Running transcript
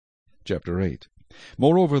Chapter 8.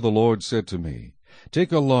 Moreover the Lord said to me,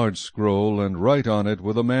 Take a large scroll, and write on it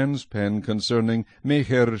with a man's pen concerning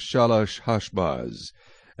Maher-shalal-hash-baz.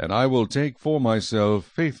 And I will take for myself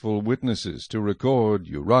faithful witnesses to record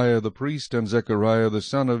Uriah the priest and Zechariah the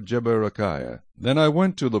son of Jeberechiah. Then I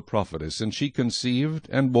went to the prophetess, and she conceived,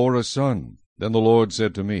 and bore a son. Then the Lord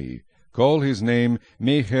said to me, Call his name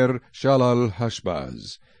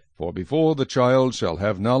Maher-shalal-hash-baz. For before the child shall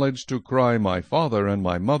have knowledge to cry, My father and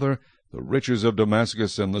my mother, the riches of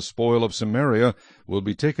Damascus and the spoil of Samaria will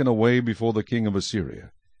be taken away before the king of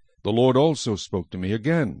Assyria. The Lord also spoke to me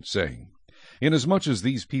again, saying, Inasmuch as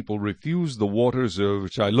these people refuse the waters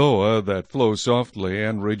of Shiloah that flow softly,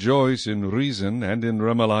 and rejoice in Rezin and in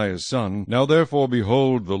Remaliah's son, now therefore,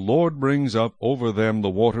 behold, the Lord brings up over them the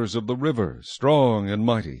waters of the river, strong and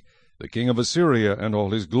mighty, the king of Assyria and all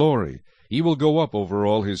his glory. He will go up over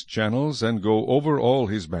all his channels, and go over all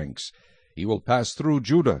his banks. He will pass through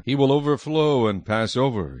Judah. He will overflow and pass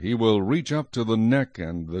over. He will reach up to the neck,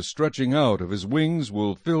 and the stretching out of his wings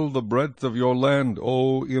will fill the breadth of your land,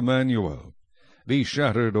 O Emmanuel. Be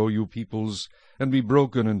shattered, O you peoples, and be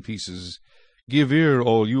broken in pieces. Give ear,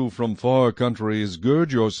 all you from far countries.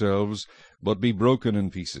 Gird yourselves, but be broken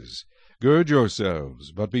in pieces. Gird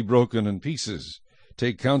yourselves, but be broken in pieces.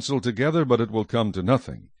 Take counsel together, but it will come to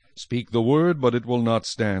nothing. Speak the word, but it will not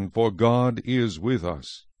stand, for God is with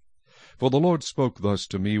us. For the Lord spoke thus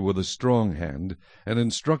to me with a strong hand, and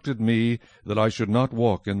instructed me that I should not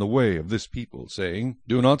walk in the way of this people, saying,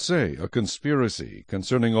 Do not say, a conspiracy,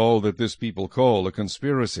 concerning all that this people call a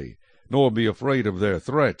conspiracy, nor be afraid of their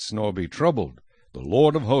threats, nor be troubled. The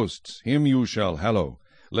Lord of hosts, him you shall hallow.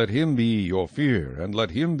 Let him be your fear, and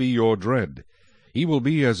let him be your dread. He will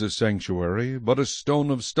be as a sanctuary, but a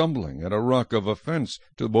stone of stumbling, and a rock of offense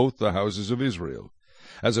to both the houses of Israel,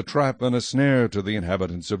 as a trap and a snare to the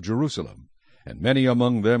inhabitants of Jerusalem. And many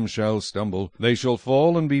among them shall stumble. They shall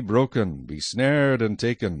fall and be broken, be snared and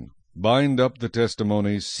taken. Bind up the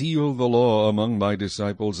testimony, seal the law among my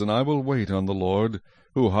disciples, and I will wait on the Lord,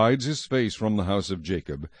 who hides his face from the house of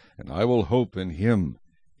Jacob, and I will hope in him.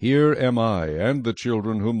 Here am I, and the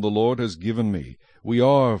children whom the Lord has given me. We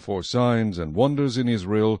are for signs and wonders in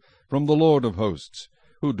Israel from the Lord of hosts,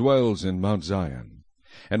 who dwells in Mount Zion.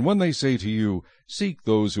 And when they say to you, Seek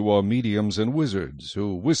those who are mediums and wizards,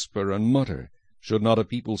 who whisper and mutter, should not a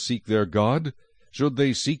people seek their God? Should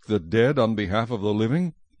they seek the dead on behalf of the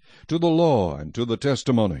living? To the law and to the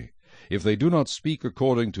testimony. If they do not speak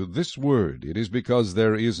according to this word, it is because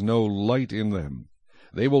there is no light in them.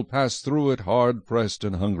 They will pass through it hard-pressed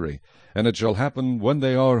and hungry, and it shall happen when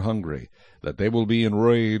they are hungry, that they will be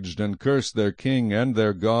enraged, and curse their king and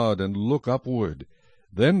their God, and look upward.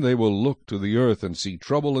 Then they will look to the earth, and see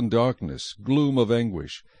trouble and darkness, gloom of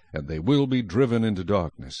anguish, and they will be driven into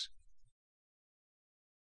darkness.